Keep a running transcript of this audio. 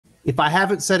If I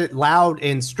haven't said it loud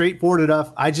and straightforward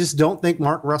enough, I just don't think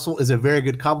Mark Russell is a very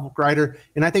good comic book writer.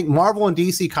 And I think Marvel and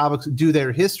DC Comics do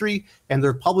their history and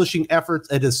their publishing efforts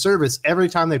a disservice every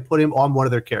time they put him on one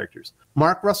of their characters.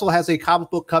 Mark Russell has a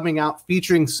comic book coming out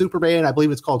featuring Superman. I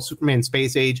believe it's called Superman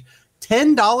Space Age.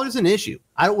 $10 an issue.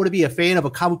 I don't want to be a fan of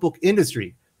a comic book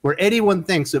industry where anyone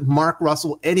thinks that Mark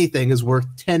Russell anything is worth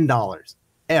 $10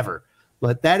 ever.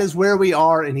 But that is where we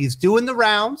are, and he's doing the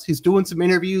rounds. He's doing some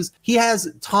interviews. He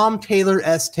has Tom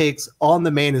Taylor-esque takes on the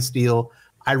Man of Steel.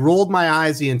 I rolled my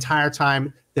eyes the entire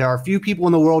time. There are a few people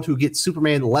in the world who get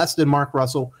Superman less than Mark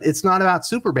Russell. It's not about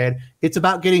Superman. It's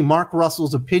about getting Mark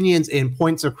Russell's opinions and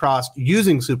points across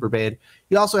using Superman.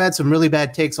 He also had some really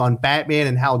bad takes on Batman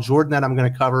and Hal Jordan that I'm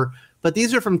going to cover. But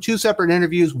these are from two separate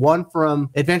interviews, one from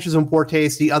Adventures in Poor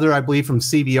Taste, the other, I believe, from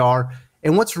CBR.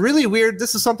 And what's really weird,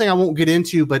 this is something I won't get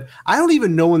into, but I don't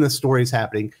even know when the story is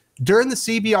happening. During the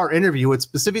CBR interview, it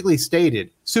specifically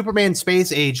stated Superman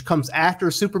Space Age comes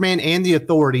after Superman and the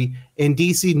Authority in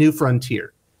DC New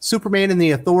Frontier. Superman and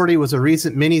the Authority was a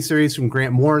recent miniseries from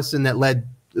Grant Morrison that led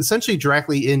essentially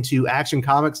directly into Action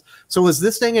Comics. So is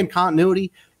this thing in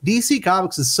continuity? DC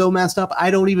Comics is so messed up, I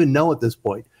don't even know at this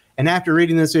point. And after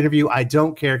reading this interview, I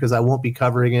don't care because I won't be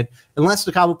covering it unless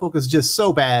the comic book is just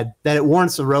so bad that it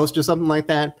warrants a roast or something like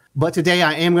that. But today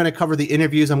I am going to cover the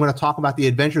interviews. I'm going to talk about the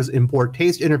Adventures in Poor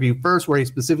Taste interview first, where he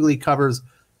specifically covers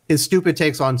his stupid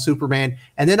takes on Superman.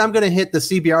 And then I'm going to hit the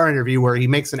CBR interview where he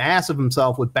makes an ass of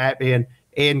himself with Batman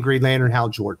and Green Lantern Hal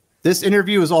Jordan. This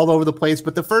interview is all over the place,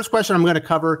 but the first question I'm going to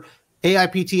cover,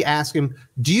 AIPT asked him,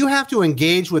 do you have to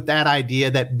engage with that idea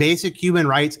that basic human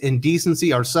rights and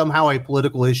decency are somehow a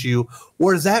political issue,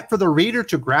 or is that for the reader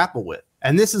to grapple with?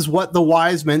 And this is what the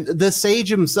wise man, the sage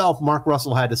himself, Mark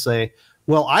Russell, had to say.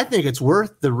 Well, I think it's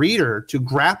worth the reader to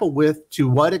grapple with to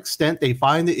what extent they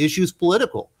find the issues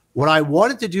political. What I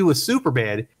wanted to do with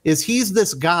Superman is he's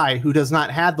this guy who does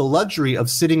not have the luxury of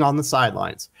sitting on the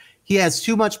sidelines. He has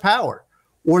too much power,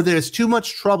 or there's too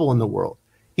much trouble in the world.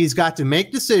 He's got to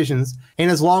make decisions, and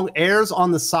as long errs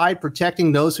on the side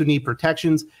protecting those who need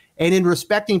protections and in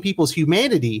respecting people's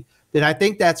humanity, then I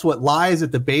think that's what lies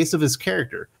at the base of his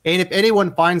character. And if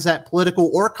anyone finds that political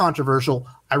or controversial,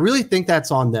 I really think that's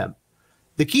on them.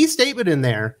 The key statement in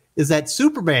there is that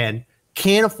Superman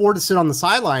can't afford to sit on the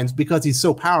sidelines because he's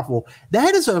so powerful.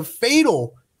 That is a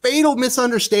fatal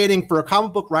misunderstanding for a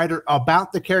comic book writer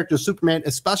about the character Superman,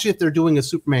 especially if they're doing a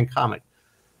Superman comic.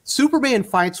 Superman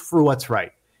fights for what's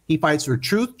right. He fights for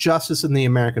truth, justice, and the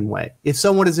American way. If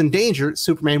someone is in danger,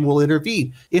 Superman will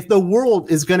intervene. If the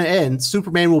world is going to end,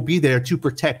 Superman will be there to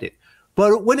protect it.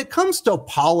 But when it comes to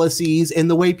policies and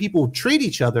the way people treat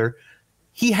each other,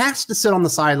 he has to sit on the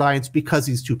sidelines because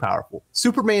he's too powerful.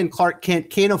 Superman Clark Kent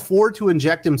can't afford to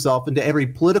inject himself into every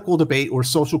political debate or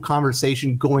social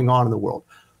conversation going on in the world.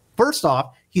 First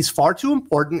off, he's far too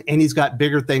important and he's got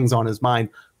bigger things on his mind.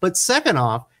 But second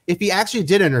off, if he actually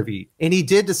did intervene and he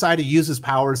did decide to use his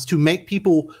powers to make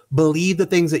people believe the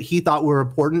things that he thought were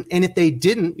important, and if they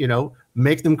didn't,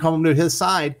 make them come to his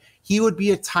side, he would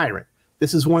be a tyrant.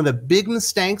 This is one of the big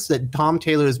mistakes that Tom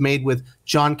Taylor has made with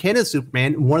John Kent as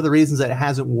Superman, and one of the reasons that it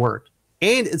hasn't worked.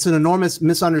 And it's an enormous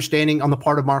misunderstanding on the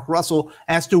part of Mark Russell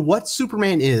as to what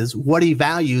Superman is, what he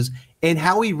values, and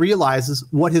how he realizes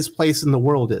what his place in the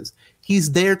world is.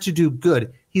 He's there to do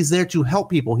good. He's there to help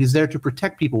people. He's there to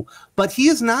protect people. But he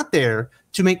is not there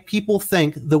to make people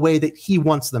think the way that he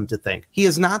wants them to think. He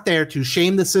is not there to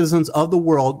shame the citizens of the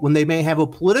world when they may have a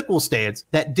political stance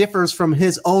that differs from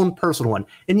his own personal one.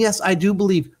 And yes, I do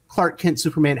believe Clark Kent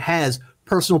Superman has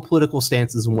personal political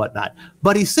stances and whatnot.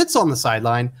 But he sits on the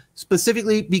sideline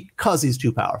specifically because he's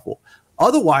too powerful.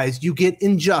 Otherwise, you get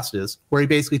injustice, where he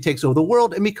basically takes over the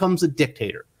world and becomes a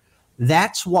dictator.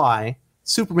 That's why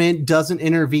Superman doesn't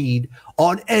intervene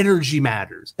on energy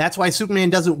matters. That's why Superman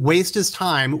doesn't waste his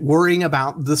time worrying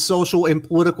about the social and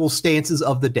political stances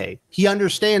of the day. He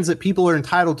understands that people are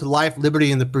entitled to life,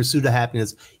 liberty, and the pursuit of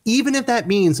happiness, even if that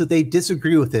means that they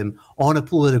disagree with him on a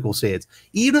political stance,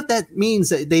 even if that means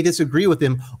that they disagree with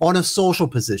him on a social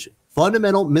position.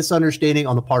 Fundamental misunderstanding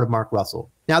on the part of Mark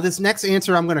Russell. Now, this next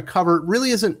answer I'm going to cover really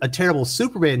isn't a terrible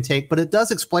Superman take, but it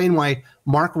does explain why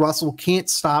Mark Russell can't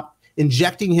stop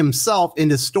injecting himself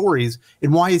into stories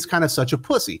and why he's kind of such a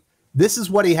pussy. This is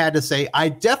what he had to say. I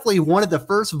definitely wanted the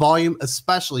first volume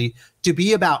especially to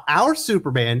be about our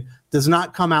Superman does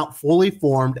not come out fully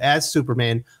formed as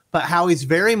Superman, but how he's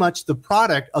very much the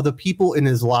product of the people in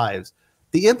his lives.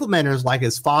 The implementers like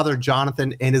his father,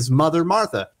 Jonathan, and his mother,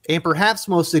 Martha, and perhaps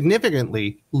most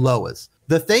significantly, Lois.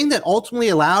 The thing that ultimately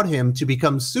allowed him to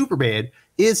become Superman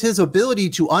is his ability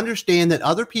to understand that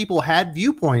other people had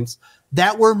viewpoints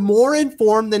that were more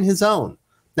informed than his own.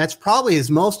 That's probably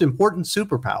his most important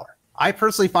superpower. I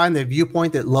personally find the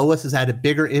viewpoint that Lois has had a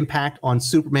bigger impact on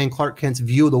Superman Clark Kent's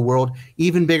view of the world,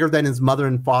 even bigger than his mother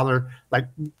and father, like,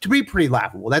 to be pretty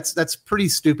laughable. That's pretty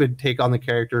stupid take on the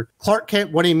character. Clark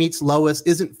Kent, when he meets Lois,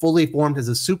 isn't fully formed as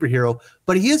a superhero,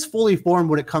 but he is fully formed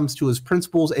when it comes to his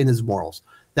principles and his morals.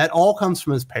 That all comes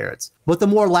from his parents. But the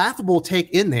more laughable take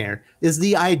in there is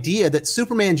the idea that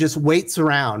Superman just waits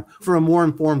around for a more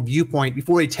informed viewpoint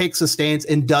before he takes a stance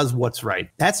and does what's right.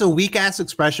 That's a weak-ass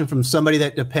expression from somebody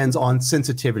that depends on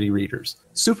sensitivity readers.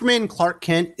 Superman Clark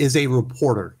Kent is a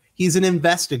reporter. He's an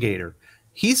investigator.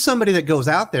 He's somebody that goes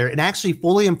out there and actually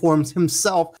fully informs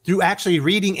himself through actually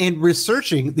reading and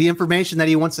researching the information that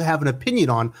he wants to have an opinion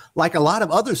on, like a lot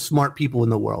of other smart people in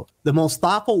the world. The most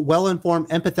thoughtful, well-informed,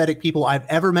 empathetic people I've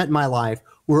ever met in my life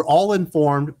were all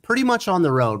informed pretty much on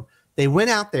their own. They went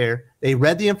out there, they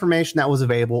read the information that was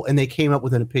available, and they came up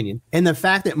with an opinion. And the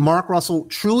fact that Mark Russell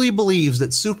truly believes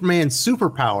that Superman's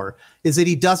superpower is that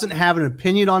he doesn't have an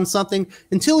opinion on something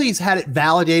until he's had it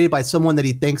validated by someone that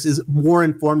he thinks is more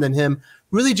informed than him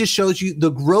really just shows you the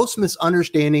gross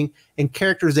misunderstanding and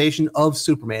characterization of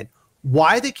Superman.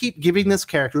 Why they keep giving this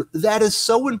character that is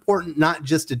so important, not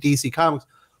just to DC Comics,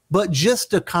 but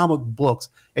just to comic books,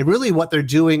 and really what they're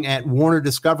doing at Warner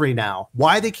Discovery now.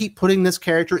 Why they keep putting this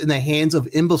character in the hands of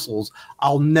imbeciles,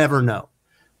 I'll never know.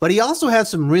 But he also has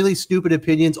some really stupid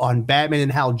opinions on Batman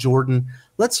and Hal Jordan.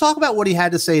 Let's talk about what he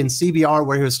had to say in CBR,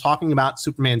 where he was talking about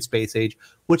Superman Space Age,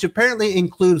 which apparently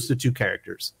includes the two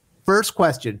characters. First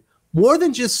question. More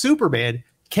than just Superman,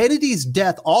 Kennedy's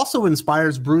death also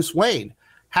inspires Bruce Wayne.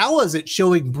 How is it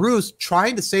showing Bruce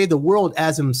trying to save the world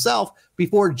as himself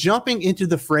before jumping into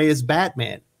the fray as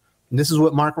Batman? And this is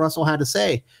what Mark Russell had to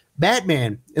say.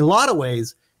 Batman, in a lot of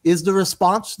ways, is the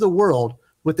response to the world.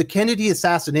 With the Kennedy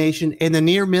assassination and the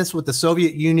near miss with the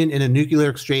Soviet Union in a nuclear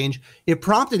exchange, it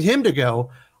prompted him to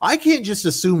go, I can't just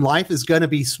assume life is going to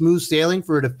be smooth sailing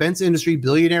for a defense industry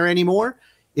billionaire anymore.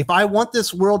 If I want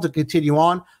this world to continue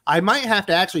on, I might have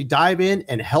to actually dive in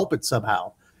and help it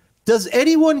somehow. Does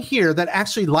anyone here that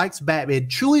actually likes Batman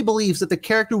truly believes that the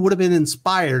character would have been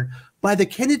inspired by the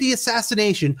Kennedy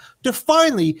assassination to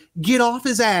finally get off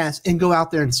his ass and go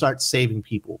out there and start saving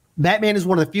people? Batman is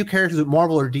one of the few characters at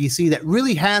Marvel or DC that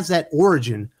really has that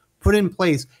origin put in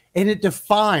place, and it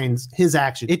defines his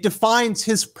action. It defines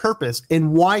his purpose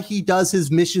and why he does his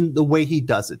mission the way he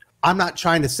does it. I'm not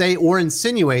trying to say or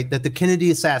insinuate that the Kennedy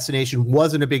assassination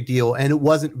wasn't a big deal and it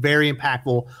wasn't very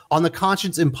impactful on the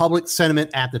conscience and public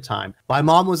sentiment at the time. My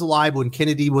mom was alive when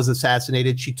Kennedy was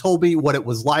assassinated. She told me what it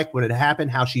was like when it happened,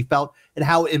 how she felt, and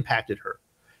how it impacted her.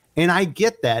 And I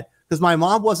get that, because my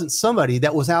mom wasn't somebody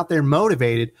that was out there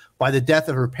motivated by the death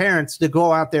of her parents to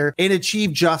go out there and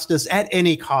achieve justice at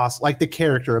any cost, like the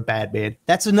character of Batman.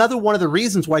 That's another one of the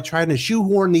reasons why trying to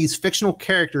shoehorn these fictional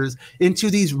characters into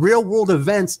these real world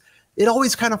events, it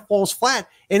always kind of falls flat.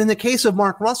 And in the case of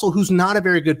Mark Russell, who's not a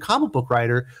very good comic book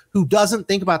writer, who doesn't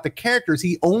think about the characters,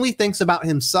 he only thinks about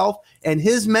himself and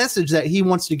his message that he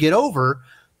wants to get over.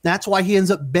 That's why he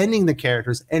ends up bending the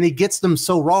characters, and he gets them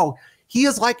so wrong. He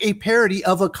is like a parody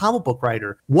of a comic book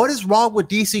writer. What is wrong with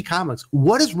DC Comics?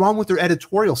 What is wrong with their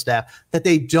editorial staff that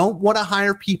they don't want to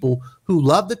hire people who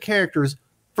love the characters,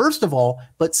 first of all,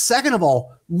 but second of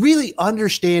all, really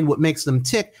understand what makes them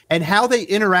tick and how they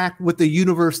interact with the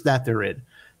universe that they're in?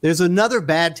 There's another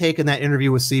bad take in that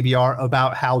interview with CBR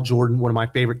about Hal Jordan, one of my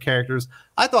favorite characters.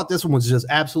 I thought this one was just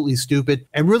absolutely stupid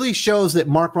and really shows that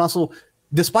Mark Russell,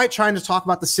 despite trying to talk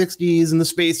about the 60s and the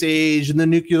space age and the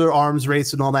nuclear arms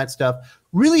race and all that stuff,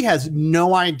 really has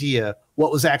no idea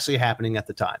what was actually happening at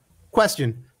the time.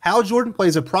 Question: Hal Jordan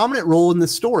plays a prominent role in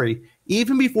this story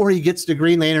even before he gets the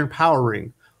Green Lantern power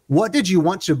ring. What did you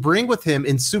want to bring with him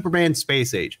in Superman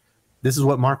Space Age? This is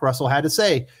what Mark Russell had to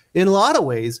say. In a lot of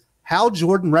ways, Hal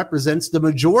Jordan represents the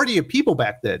majority of people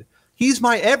back then. He's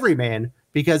my everyman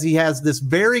because he has this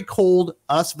very cold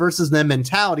us versus them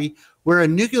mentality where a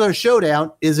nuclear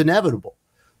showdown is inevitable.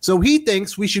 So he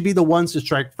thinks we should be the ones to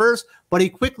strike first, but he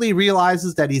quickly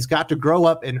realizes that he's got to grow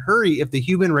up and hurry if the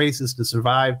human race is to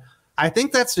survive. I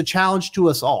think that's the challenge to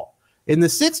us all. In the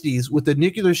 60s, with the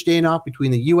nuclear standoff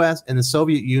between the US and the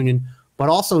Soviet Union, but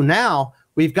also now,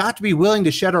 we've got to be willing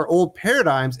to shed our old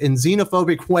paradigms and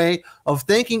xenophobic way of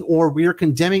thinking, or we're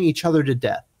condemning each other to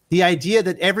death. The idea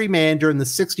that every man during the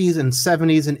 60s and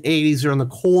 70s and 80s during the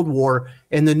Cold War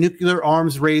and the nuclear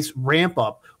arms race ramp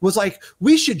up was like,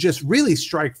 we should just really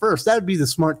strike first, that would be the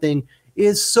smart thing,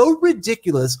 is so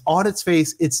ridiculous on its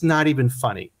face, it's not even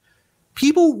funny.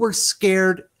 People were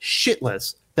scared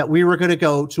shitless that we were going to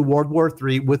go to World War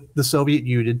III with the Soviet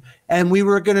Union, and we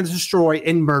were going to destroy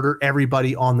and murder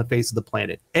everybody on the face of the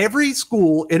planet. Every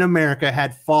school in America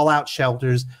had fallout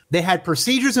shelters. They had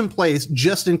procedures in place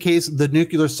just in case the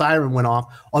nuclear siren went off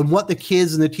on what the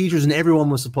kids and the teachers and everyone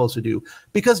was supposed to do.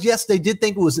 Because, yes, they did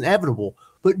think it was inevitable,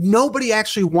 but nobody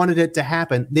actually wanted it to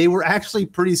happen. They were actually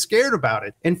pretty scared about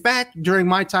it. In fact, during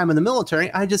my time in the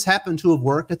military, I just happened to have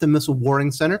worked at the Missile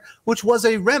Warning Center, which was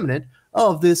a remnant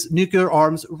of this nuclear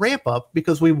arms ramp up,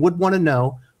 because we would want to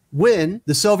know when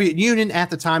the Soviet Union at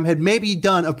the time had maybe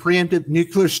done a preemptive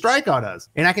nuclear strike on us.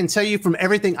 And I can tell you from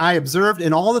everything I observed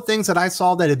and all the things that I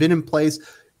saw that had been in place,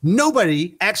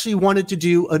 nobody actually wanted to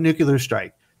do a nuclear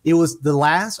strike. It was the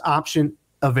last option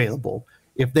available.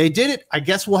 If they did it, I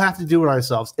guess we'll have to do it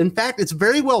ourselves. In fact, it's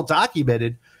very well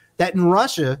documented that in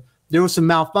Russia, there were some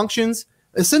malfunctions,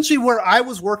 essentially where I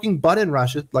was working, but in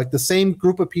Russia, like the same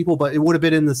group of people, but it would have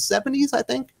been in the 70s, I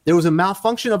think. There was a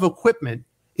malfunction of equipment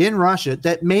in Russia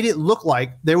that made it look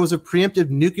like there was a preemptive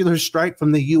nuclear strike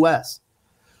from the US.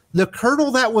 The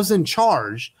colonel that was in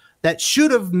charge that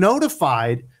should have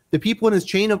notified the people in his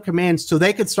chain of command so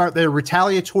they could start their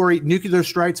retaliatory nuclear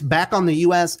strikes back on the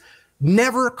US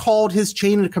never called his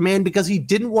chain of command because he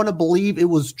didn't want to believe it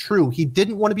was true. He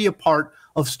didn't want to be a part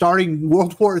of starting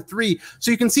World War III. So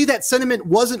you can see that sentiment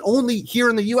wasn't only here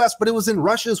in the US, but it was in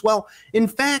Russia as well. In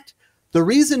fact, the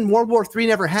reason World War III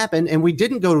never happened and we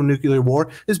didn't go to nuclear war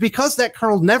is because that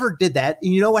colonel never did that.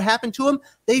 And you know what happened to him?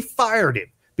 They fired him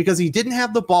because he didn't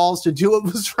have the balls to do what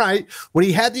was right when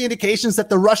he had the indications that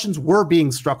the Russians were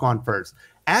being struck on first.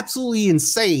 Absolutely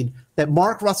insane that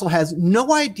Mark Russell has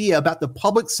no idea about the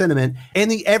public sentiment and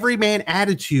the everyman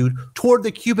attitude toward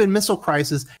the Cuban Missile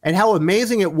Crisis, and how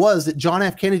amazing it was that John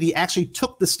F. Kennedy actually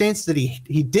took the stance that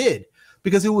he did,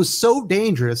 because it was so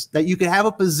dangerous that you could have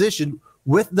a position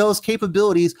with those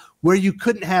capabilities where you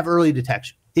couldn't have early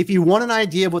detection. If you want an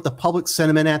idea of what the public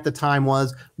sentiment at the time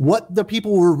was, what the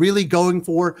people were really going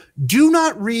for, do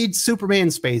not read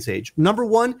Superman Space Age. Number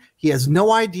one, he has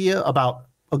no idea about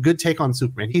a good take on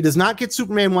Superman. He does not get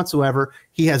Superman whatsoever.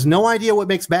 He has no idea what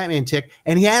makes Batman tick,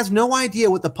 and he has no idea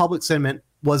what the public sentiment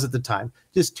was at the time.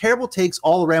 Just terrible takes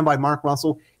all around by Mark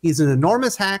Russell. He's an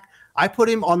enormous hack. I put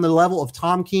him on the level of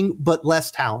Tom King, but less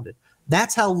talented.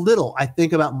 That's how little I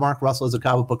think about Mark Russell as a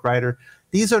comic book writer.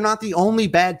 These are not the only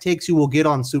bad takes you will get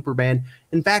on Superman.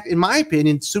 In fact, in my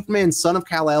opinion, Superman Son of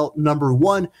Kal-El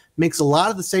 #1 makes a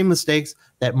lot of the same mistakes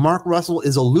that Mark Russell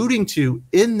is alluding to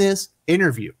in this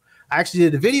interview. I actually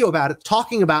did a video about it,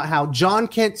 talking about how John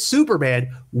Kent Superman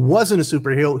wasn't a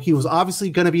superhero. He was obviously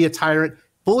going to be a tyrant,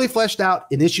 fully fleshed out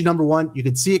in issue #1. You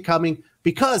could see it coming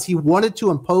because he wanted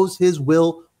to impose his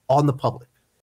will on the public.